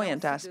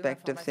flamboyant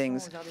aspect of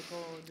things?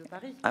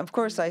 Of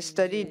course, I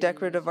studied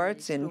decorative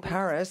arts in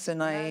Paris,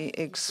 and I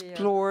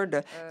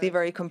explored the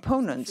very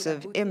components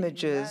of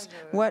images,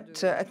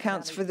 what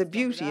accounts for the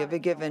beauty of a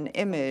given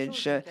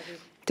image,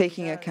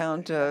 taking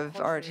account of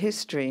art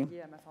history.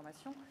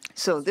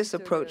 So this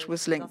approach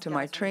was linked to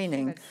my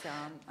training.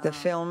 The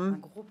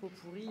film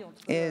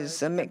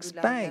is a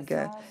mixed bag.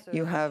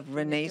 You have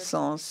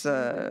Renaissance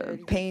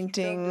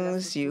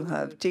paintings, you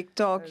have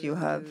TikTok, you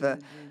have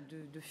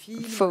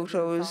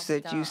photos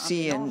that you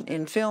see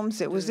in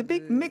films. It was a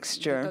big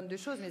mixture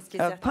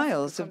of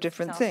piles of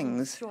different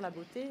things.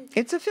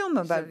 It's a film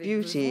about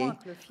beauty.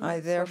 I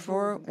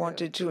therefore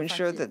wanted to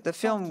ensure that the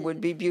film would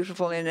be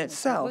beautiful in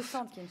itself.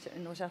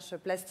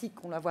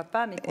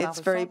 It's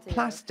very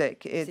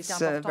plastic. It's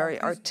very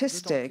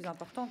artistic.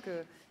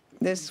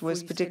 This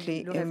was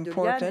particularly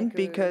important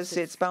because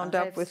it's bound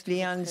up with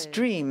Liane's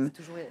dream.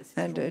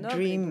 And a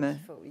dream,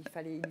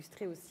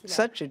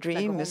 such a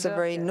dream is a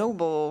very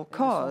noble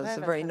cause,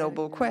 a very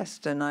noble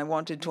quest. And I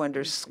wanted to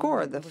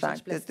underscore the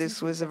fact that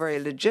this was a very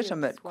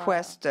legitimate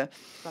quest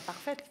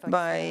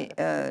by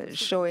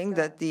showing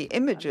that the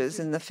images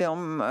in the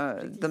film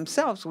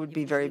themselves would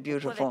be very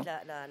beautiful.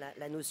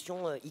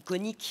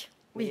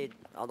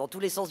 Dans tous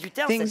les sens du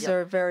terme, things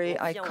are very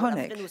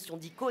iconic. La notion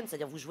d'icône,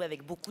 c'est-à-dire vous jouez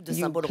avec beaucoup de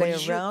You symboles play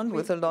religieux. around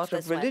with a lot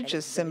of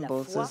religious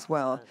symbols as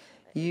well.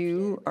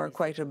 You are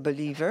quite a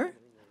believer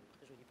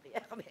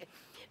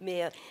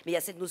Mais il y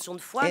a cette notion de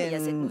foi, mais il y a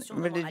cette in notion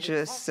de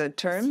religious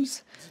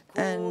terms,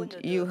 and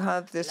you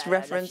have this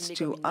reference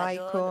to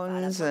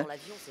icons,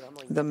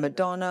 the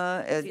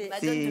Madonna at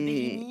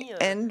the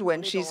end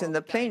when she's in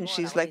the plane.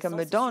 She's like a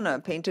Madonna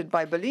painted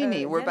by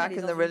Bellini. We're back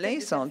in the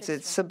Renaissance.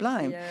 It's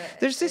sublime.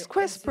 There's this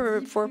quest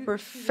for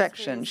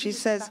perfection. She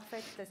says,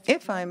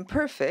 if I'm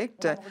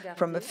perfect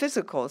from a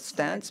physical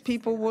stance,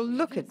 people will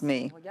look at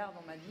me.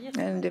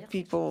 And if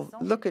people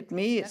look at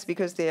me, it's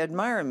because they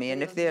admire me.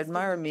 And if they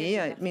admire me,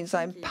 it means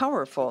I'm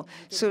powerful.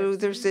 So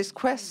there's this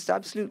quest,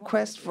 absolute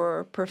quest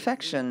for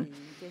perfection.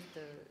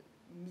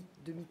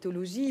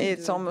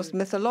 It's almost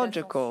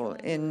mythological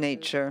in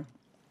nature.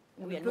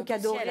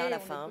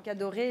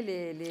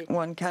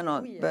 One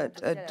cannot but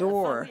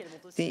adore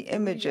the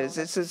images.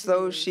 It's as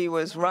though she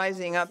was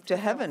rising up to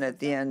heaven at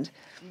the end.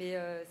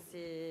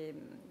 The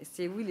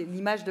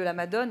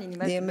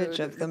image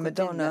of the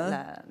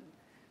Madonna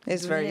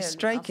is very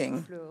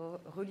striking.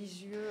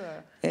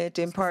 It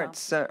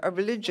imparts a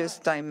religious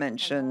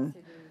dimension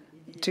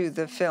to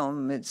the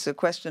film. It's a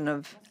question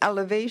of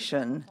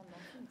elevation,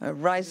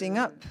 rising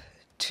up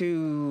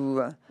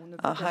to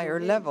a higher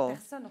level.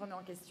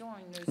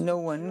 No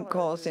one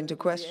calls into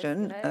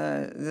question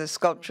the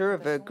sculpture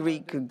of a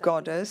Greek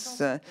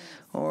goddess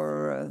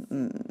or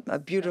a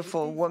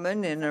beautiful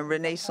woman in a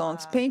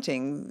Renaissance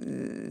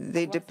painting.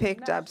 They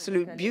depict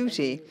absolute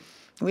beauty.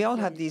 We all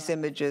have these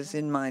images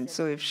in mind.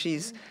 So if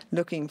she's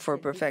looking for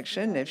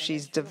perfection, if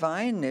she's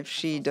divine, if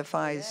she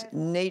defies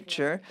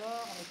nature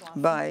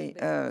by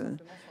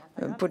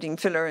putting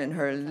filler in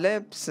her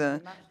lips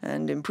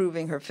and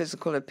improving her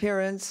physical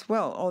appearance,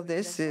 well, all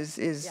this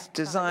is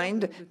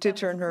designed to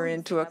turn her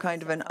into a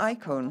kind of an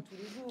icon.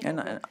 And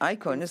an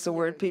icon is a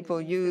word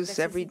people use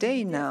every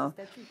day now.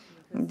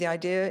 The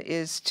idea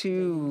is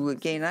to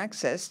gain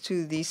access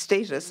to the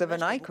status of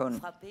an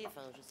icon.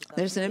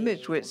 There's an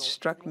image which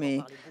struck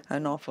me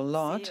an awful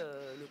lot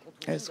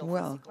as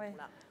well.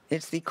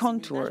 It's the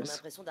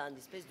contours.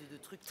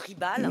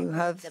 You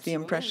have the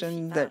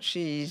impression that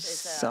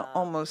she's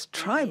almost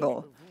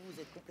tribal.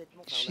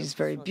 She's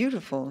very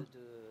beautiful.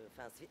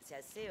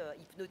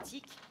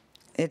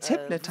 It's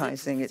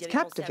hypnotizing, it's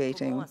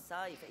captivating.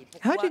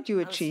 How did you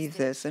achieve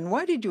this, and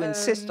why did you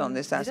insist on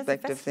this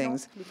aspect of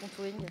things?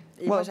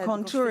 Well,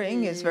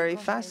 contouring is very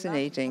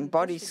fascinating,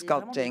 body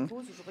sculpting.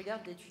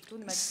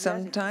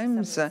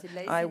 Sometimes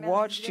I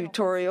watch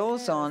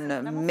tutorials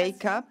on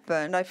makeup,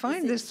 and I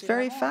find this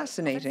very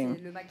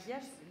fascinating.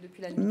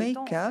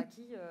 Makeup,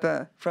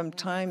 from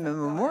time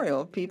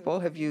immemorial, people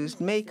have used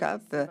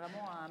makeup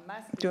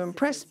to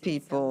impress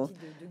people,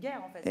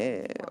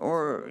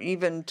 or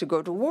even to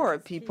go to war.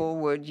 People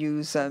would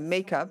use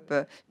makeup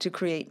to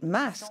create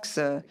masks.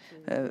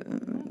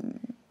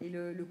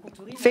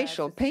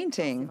 Facial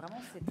painting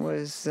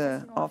was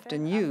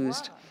often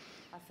used.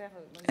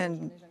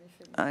 And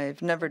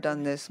I've never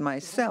done this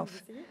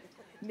myself.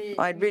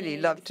 I'd really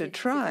love to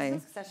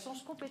try.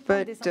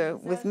 But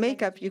with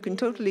makeup, you can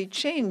totally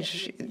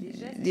change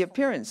the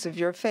appearance of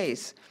your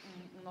face.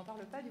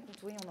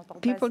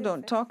 People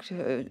don't talk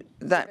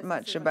that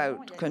much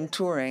about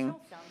contouring,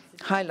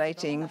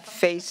 highlighting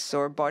face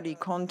or body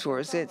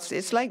contours.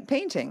 It's like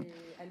painting.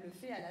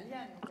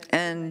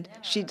 And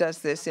she does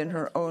this in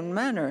her own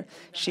manner.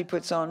 She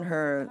puts on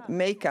her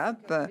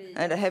makeup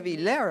and a heavy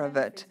layer of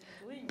it.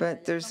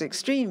 But there's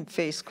extreme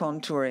face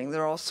contouring.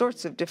 There are all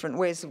sorts of different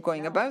ways of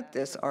going about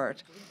this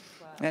art.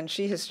 And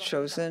she has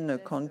chosen a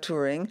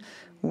contouring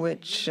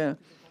which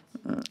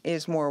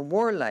is more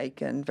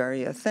warlike and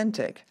very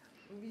authentic.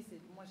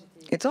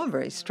 It's all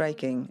very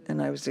striking,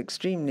 and I was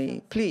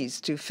extremely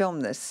pleased to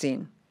film this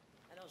scene.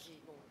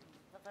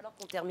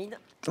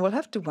 We'll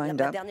have to wind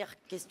up,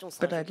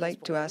 but I'd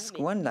like to ask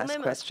one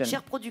last question.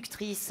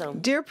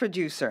 Dear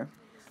producer,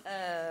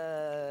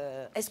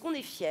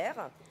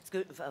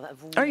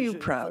 are you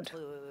proud?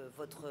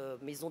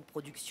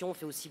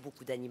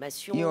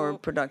 Your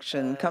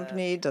production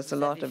company does a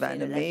lot of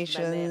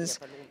animations.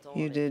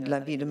 You did La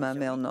Vie de ma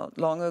mère not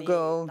long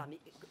ago.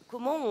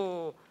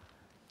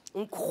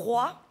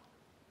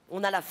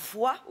 On a la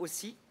foi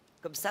aussi,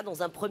 comme ça,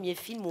 dans un premier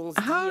film où on se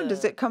dit, how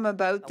does it come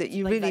about that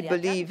you really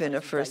believe in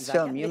a first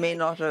film? You may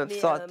not have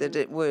thought that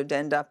it would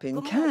end up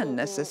in Cannes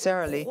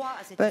necessarily,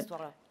 but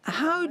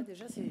how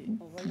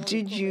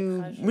did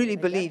you really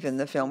believe in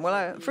the film?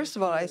 Well, first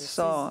of all, I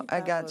saw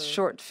Agathe's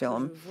short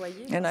film,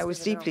 and I was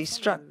deeply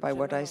struck by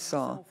what I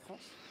saw.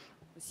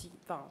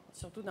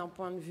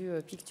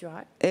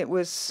 It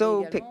was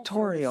so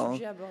pictorial,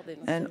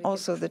 and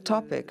also the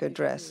topic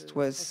addressed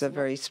was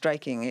very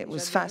striking. It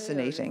was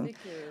fascinating.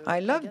 I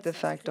loved the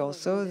fact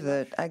also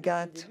that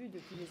Agathe,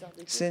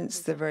 since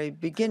the very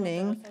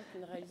beginning,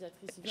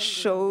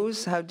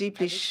 shows how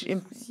deeply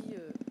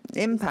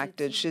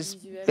impacted she's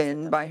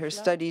been by her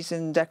studies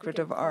in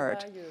decorative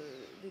art.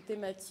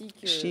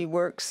 She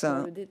works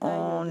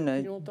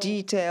on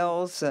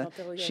details.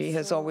 She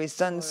has always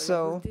done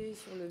so.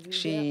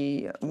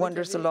 She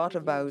wonders a lot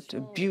about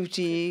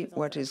beauty,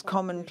 what is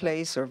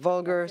commonplace or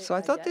vulgar. So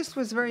I thought this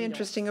was a very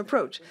interesting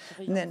approach.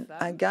 And then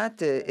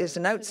Agathe is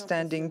an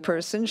outstanding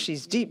person.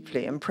 She's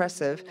deeply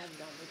impressive,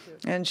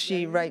 and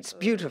she writes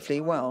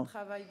beautifully well.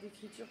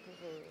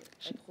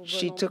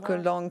 She took a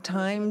long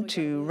time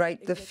to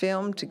write the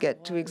film, to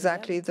get to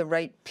exactly the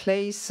right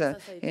place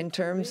in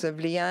terms of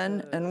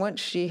Liane, and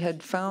once she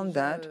had found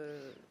that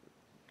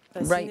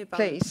right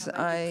place,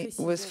 I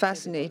was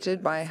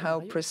fascinated by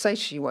how precise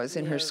she was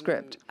in her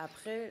script.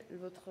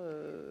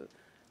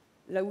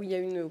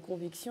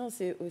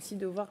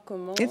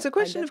 It's a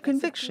question of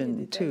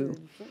conviction, too.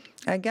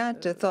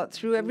 Agathe thought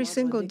through every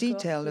single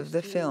detail of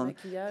the film.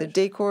 The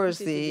decors,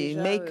 the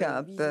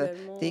makeup,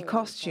 the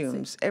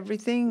costumes,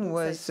 everything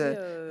was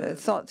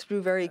thought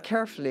through very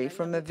carefully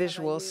from a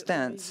visual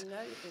stance.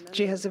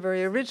 She has a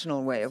very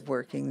original way of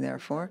working,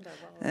 therefore,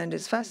 and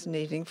it's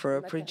fascinating for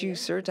a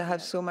producer to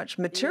have so much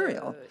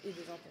material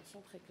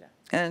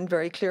and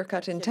very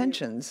clear-cut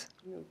intentions.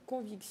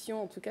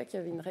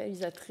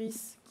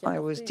 I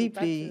was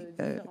deeply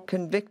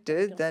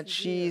convicted that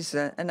she's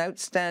an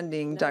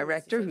outstanding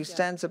director who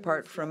stands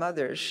apart from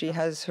others. She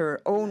has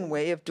her own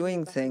way of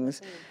doing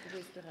things,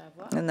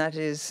 and that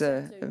is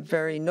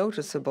very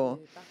noticeable.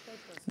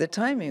 The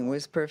timing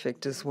was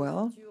perfect as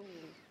well.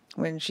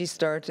 When she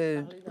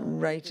started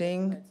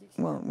writing,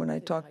 well, when I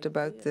talked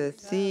about the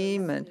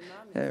theme and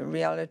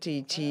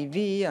reality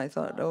TV, I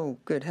thought, oh,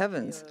 good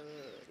heavens,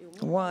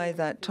 why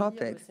that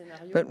topic?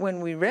 But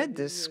when we read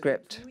this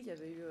script,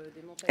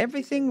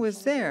 everything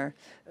was there.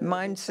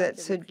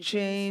 Mindsets had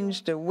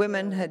changed,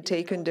 women had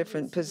taken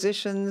different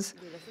positions,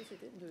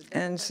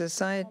 and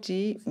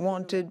society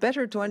wanted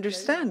better to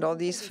understand all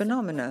these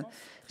phenomena.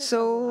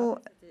 So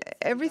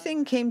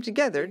everything came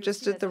together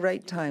just at the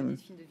right time.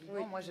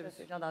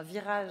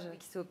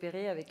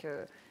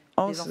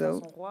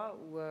 Also,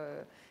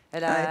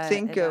 I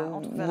think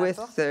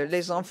with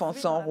Les Enfants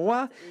Sans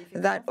Roi,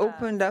 that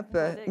opened up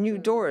new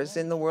doors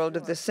in the world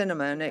of the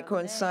cinema, and it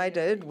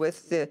coincided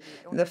with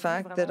the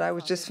fact that I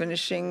was just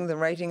finishing the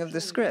writing of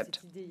the script.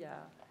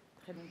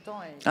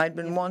 I'd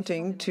been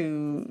wanting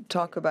to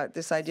talk about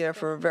this idea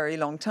for a very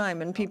long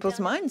time, and people's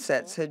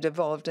mindsets had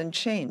evolved and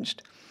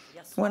changed.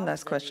 One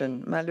last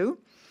question. Malou,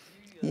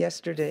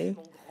 yesterday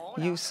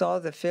you saw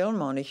the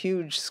film on a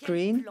huge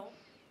screen.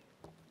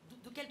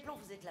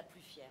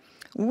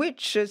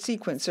 Which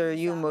sequence are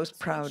you most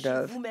proud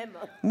of?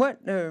 What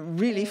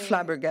really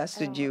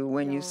flabbergasted you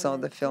when you saw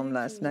the film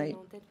last night?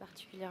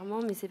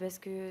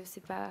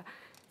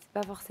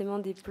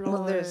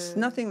 Well, there's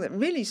nothing that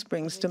really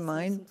springs to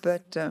mind,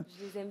 but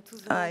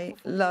I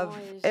love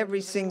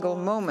every single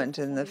moment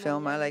in the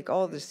film. I like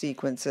all the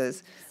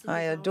sequences.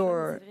 I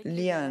adore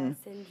Liane.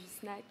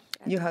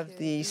 You have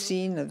the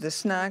scene of the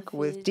snack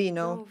with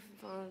Dino.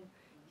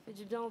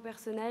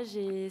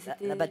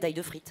 La bataille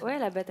de frites. Ouais,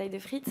 la bataille de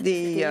frites.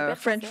 The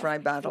French fry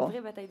battle. Une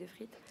vraie bataille de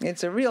frites.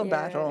 It's a real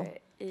battle.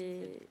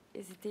 Et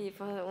c'était,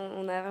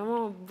 on a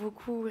vraiment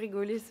beaucoup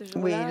rigolé ce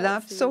jour-là. We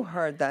laughed so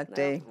hard that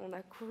day. On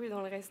a couru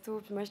dans le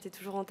resto, puis moi j'étais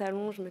toujours en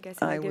talons, je me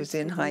cassais la gueule. I was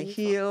in high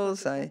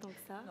heels. I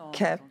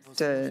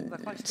kept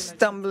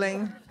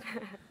stumbling.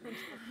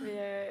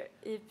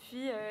 Et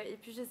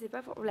puis je sais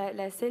pas,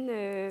 la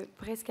scène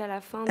presque à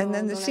la fin. And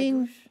then the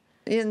scene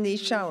in the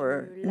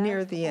shower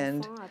near the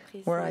end,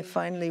 where I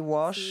finally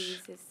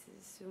wash,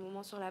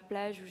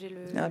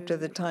 after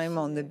the time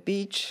on the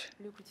beach,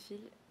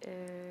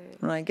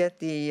 when I get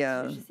the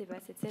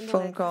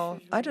phone call.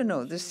 I don't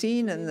know, the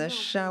scene in the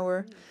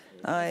shower,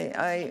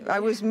 I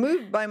was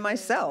moved by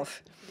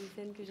myself.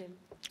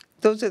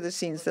 Those are the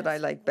scenes that I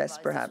like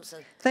best, perhaps.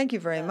 Thank you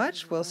very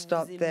much. We'll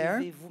stop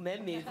there.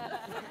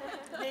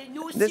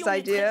 This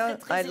idea,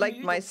 I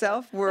liked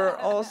myself. We're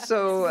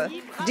also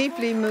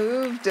deeply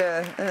moved,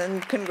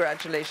 and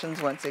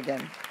congratulations once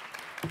again.